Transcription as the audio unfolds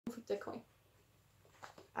Flip the coin.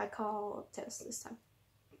 I call tails this time.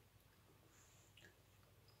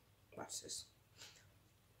 Watch this.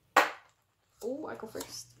 Oh, I go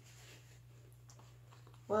first.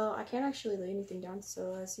 Well, I can't actually lay anything down,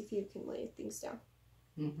 so let's see if you can lay things down.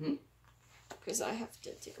 Mm-hmm. Because I have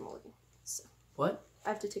to take a mulligan. So. What? I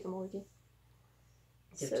have to take a mulligan.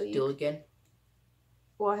 You have to do it again?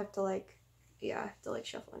 Well, I have to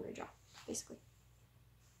shuffle and redraw, basically.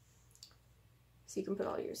 So you can put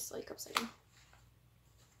all yours upside down.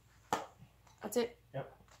 That's it?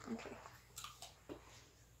 Yep. Okay.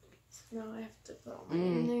 So now I have to put all mine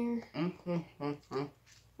in there.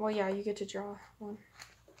 Well, yeah, you get to draw one.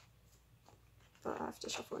 But I have to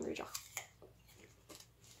shuffle and redraw.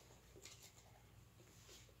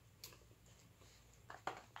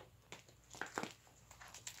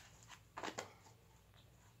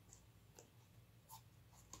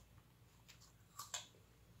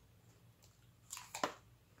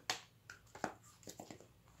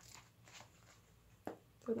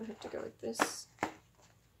 Then I have to go like this.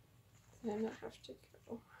 Then I have to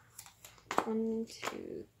go 1,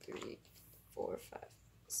 2, 3, 4, 5,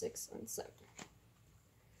 6, and 7.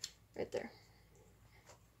 Right there.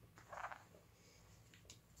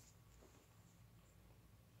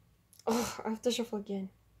 Oh, I have to shuffle again.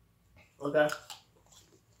 Okay.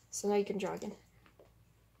 So now you can draw again.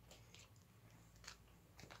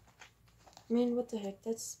 Man, what the heck?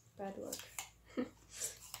 That's bad luck.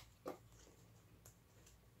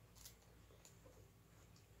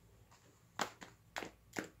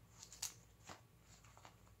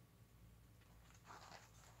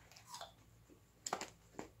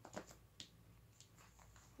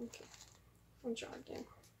 Okay, I'll draw again.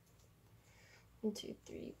 1, 2,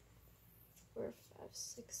 3, 4, 5,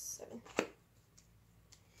 6, 7.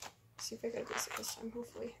 See if I got this time,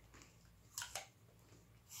 hopefully.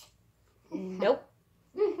 Nope.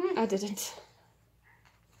 I didn't.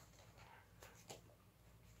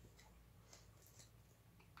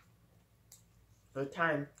 Third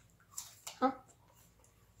time. Huh?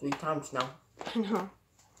 3 times now. I know.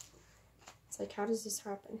 It's like, how does this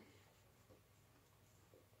happen?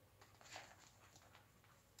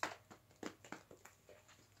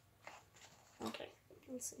 Okay,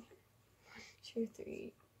 let's see. 1, 2,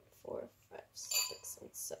 3, 4, 5, 6, and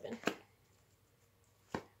 7.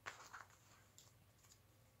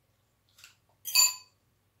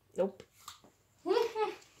 Nope.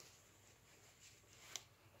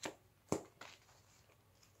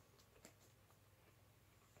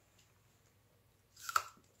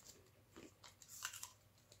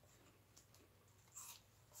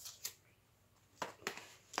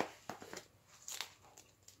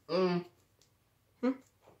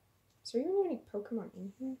 Is there even any Pokemon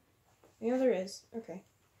in here? Yeah, there is. Okay.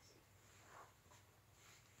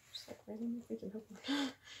 Just like, where's my freaking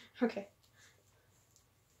Pokemon? Okay.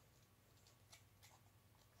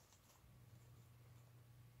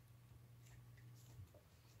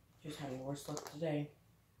 Just having worse luck today.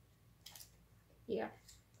 Yeah.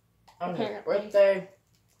 On your Apparently. birthday.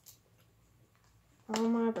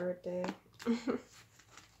 On my birthday.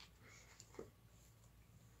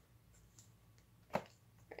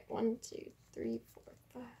 Alright, 1, 2, 3, 4,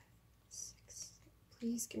 5, 6.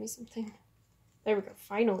 Please give me something. There we go.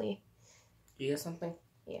 Finally. Do you get something?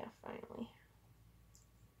 Yeah, finally.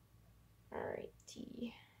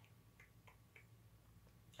 Alrighty.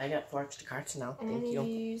 I got 4 extra cards now. I'm Thank gonna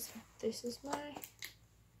you. use this is my.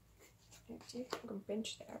 I'm gonna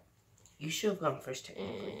bench that. You should have gone first,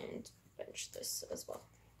 technically. And bench this as well.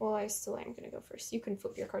 Well, I still am gonna go first. You can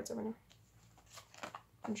flip your cards over now.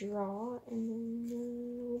 Draw, and then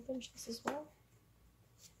we'll bench this as well.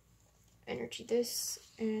 Energy this,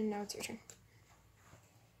 and now it's your turn.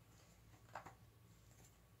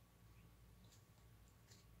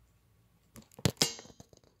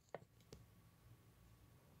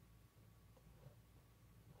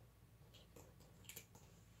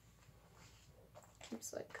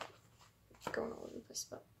 Keeps like going all over the place,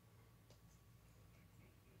 but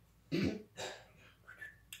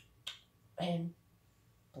And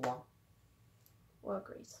block. well,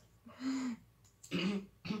 great.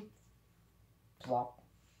 Plop.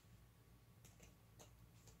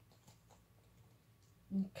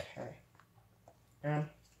 Okay.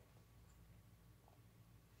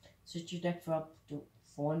 Switch your deck for up to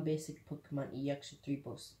 1 basic Pokemon EX or 3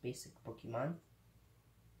 basic Pokemon.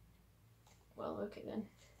 Well, okay then.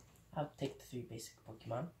 I'll take the 3 basic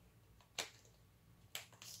Pokemon.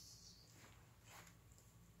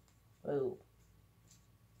 Oh.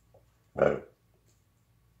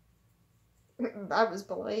 That was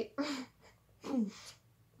polite.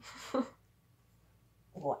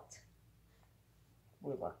 What?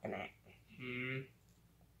 we're looking at?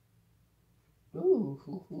 Ooh.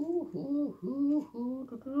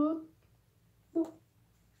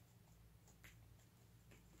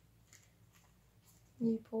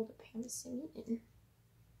 You pulled a Panda singing in.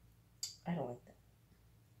 I don't like that.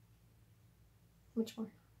 Which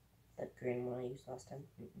one? That green one I used last time.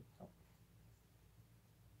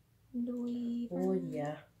 Oh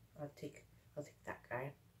yeah. I'll take that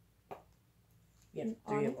guy. You have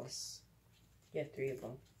three of them. You have three of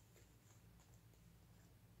them.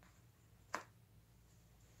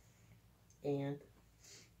 And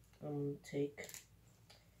I'm gonna take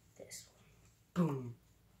this one. Boom.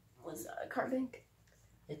 Was that a card bank?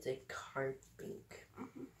 It's a card bank.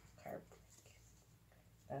 Card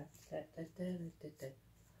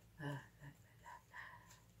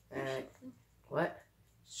bank. What?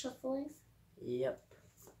 Shuffling. Yep.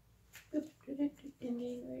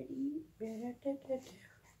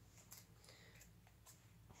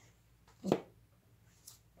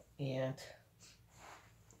 And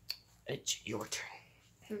it's your turn.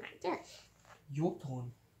 My turn. Your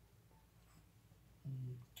turn.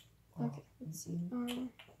 Okay, let's see.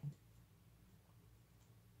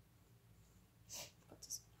 Put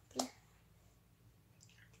this one up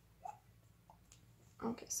there.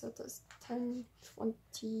 Okay, so it does 10,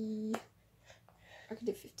 20. I can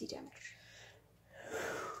do 50 damage.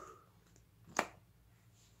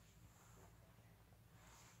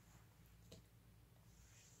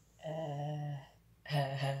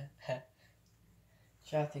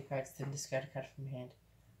 Draw 3 cards, then discard a card from your hand.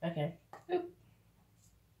 Okay. Oop.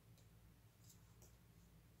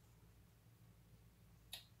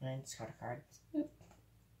 And discard a card. Oop.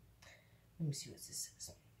 Let me see what this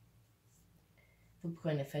says. Flip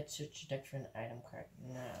coin if I search your deck for an item card.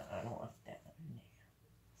 No, I don't want that.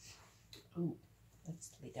 No. Ooh,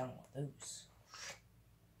 let's lay down one of those.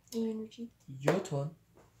 Energy. Your turn.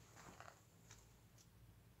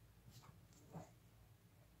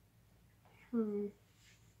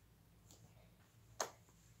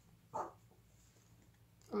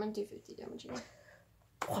 I'm gonna do 50 damage again.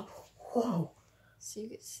 Whoa. So you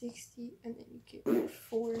get 60, and then you get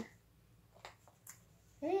 4.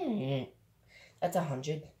 That's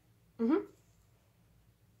 100. Mm-hmm.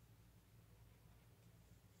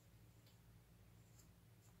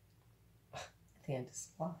 I think I just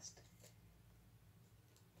lost.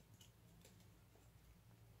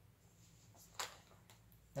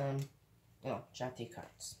 No, draw 3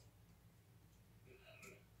 cards.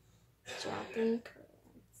 Draw 3 cards.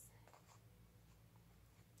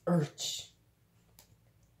 Urch.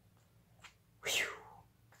 Whew.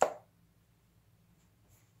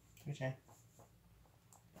 Your turn.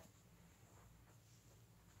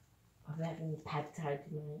 I'm having pad thai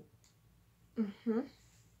tonight. Mm-hmm.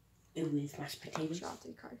 It was mashed potatoes. Draw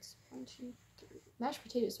 3 cards. 1, 2, 3. Mashed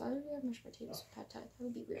potatoes. Why would we have mashed potatoes with pad thai? That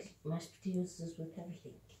would be weird. Mashed potatoes is with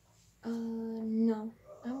everything. No.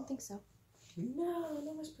 I don't think so. No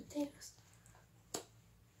mashed potatoes.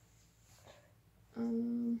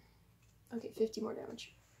 Okay, 50 more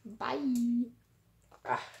damage. Bye.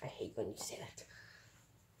 I hate when you say that.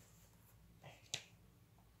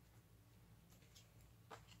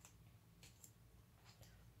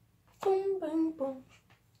 Boom, boom, boom.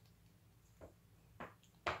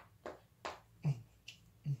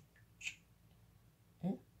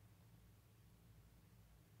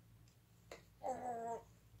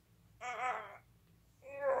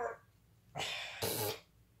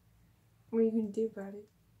 What are you gonna do about it?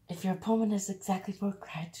 If your opponent has exactly 4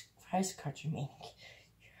 prize cards remaining.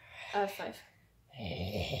 5.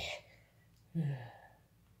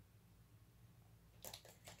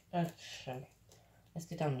 Okay. Let's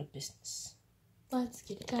get down to business. Let's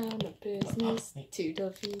get down to business to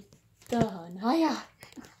defeat the Hanaya.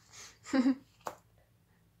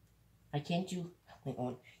 I can't do. Wait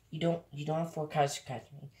on. You don't have 4 cards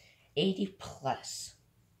remaining. 80 plus.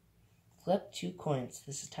 Flip 2 coins.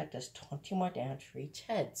 This attack does 20 more damage for each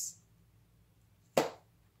heads.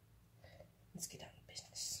 Let's get down to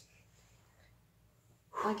business.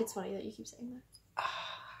 I think it's funny that you keep saying that.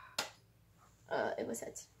 It was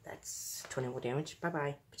heads. That's 20 more damage.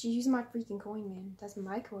 Bye-bye. But you use my freaking coin, man. That's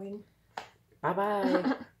my coin.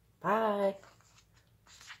 Bye-bye. Bye.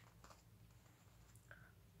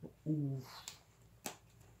 Ooh.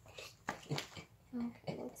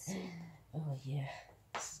 Okay, let's see. Oh, yeah.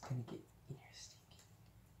 This is gonna get interesting.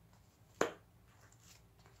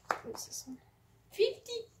 What's this one?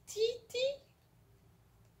 50 TT.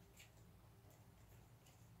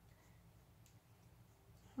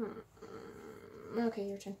 Okay,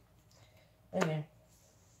 your turn. Okay.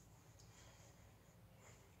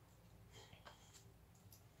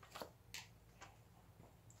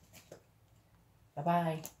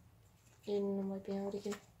 Bye-bye. And I'm wiping out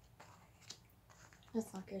again.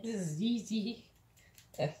 That's not good. This is easy.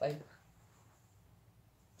 F5.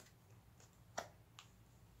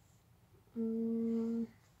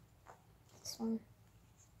 This one.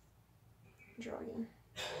 Draw again.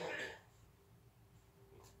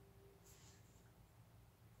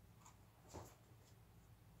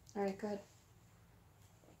 Alright, go ahead.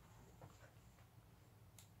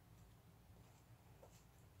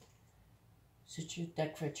 Switch your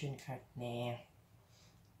deck for a turn card. Nah.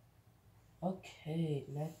 Okay,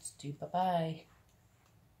 let's do bye-bye.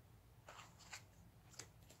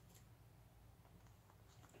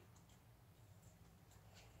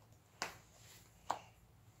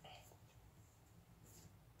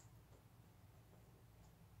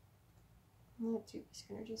 I have 2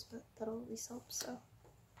 basic energies, but that'll at least help, so.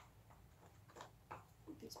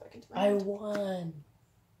 Put these back into my hand. won.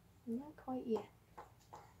 Not quite yet.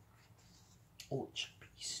 Ultra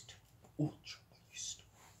Beast. Ultra Beast.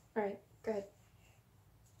 Alright, go ahead.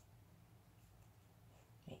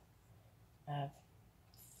 Okay. I have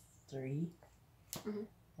 3. Mhm.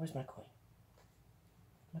 Where's my coin?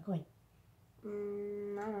 My coin. I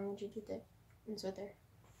don't know what you did there. It's right there.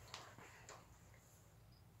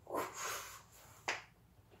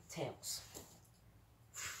 Tails.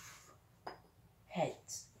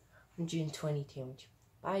 Heads. 120 damage.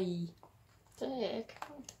 Bye. The heck?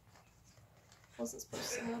 Wasn't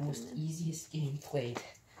supposed to happen. Most easiest game played.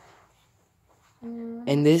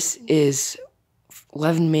 And this is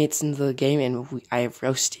 11 minutes into the game, and I have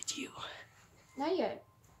roasted you. Not yet.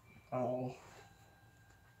 Oh.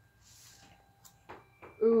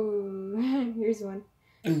 Ooh, here's one.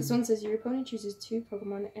 This one says your opponent chooses 2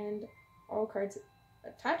 Pokemon and all cards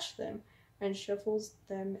attach them and shuffles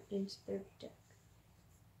them into their deck.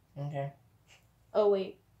 Okay. Oh,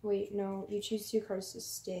 wait, no. You choose 2 cards to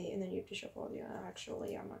stay and then you have to shuffle all the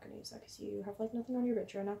Actually, I'm not going to use that because you have like nothing on your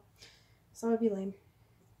bench right now. So that would be lame.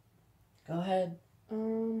 Go ahead.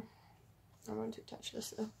 I'm going to attach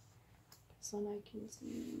this though. So then I can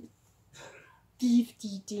see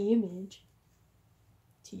 50 damage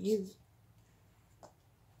to you.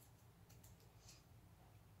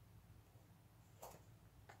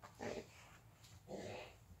 Alright.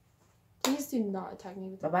 Please do not attack me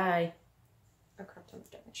with Bye-bye. a crap ton of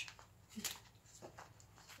damage.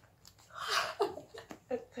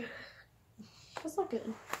 That's not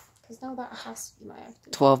good. Because now that has to be my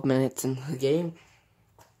active. 12 minutes into the game.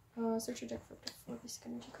 Search your deck for 4 basic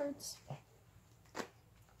energy cards.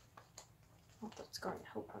 Not that it's going to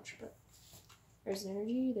help much, but there's an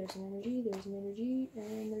energy, there's an energy, there's an energy,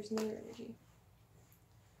 and there's another energy.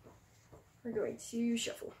 We're going to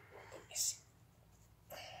shuffle.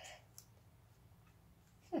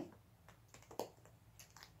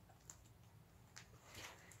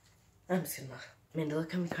 I'm just gonna... Amanda,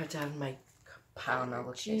 look how many cards out of my pile now.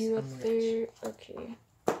 Look, guys, You up I'm rich. there? Okay.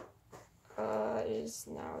 It is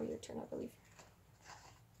now your turn, I believe.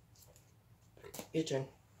 Your turn.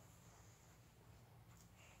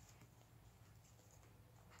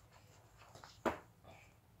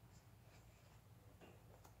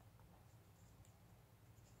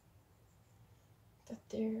 That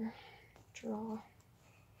there. Draw.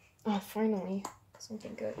 Oh, finally.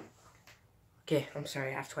 Something good. Okay, I'm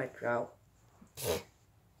sorry. I have to wipe you out.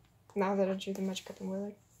 Now that I drew the Magic Up and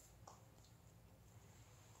Whirler.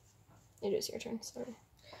 It is your turn, sorry.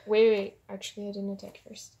 Wait. Actually, I didn't attack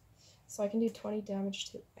first. So I can do 20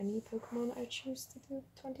 damage to any Pokemon I choose to do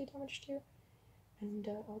 20 damage to. And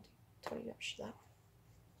I'll do 20 damage to that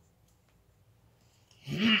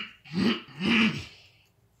one.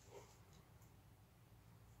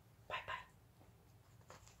 Bye-bye.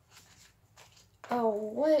 Oh,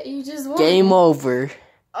 what? You just won? Game over.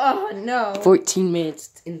 Oh, no. 14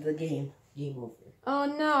 minutes. In the game. Game over. Oh,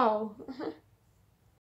 no.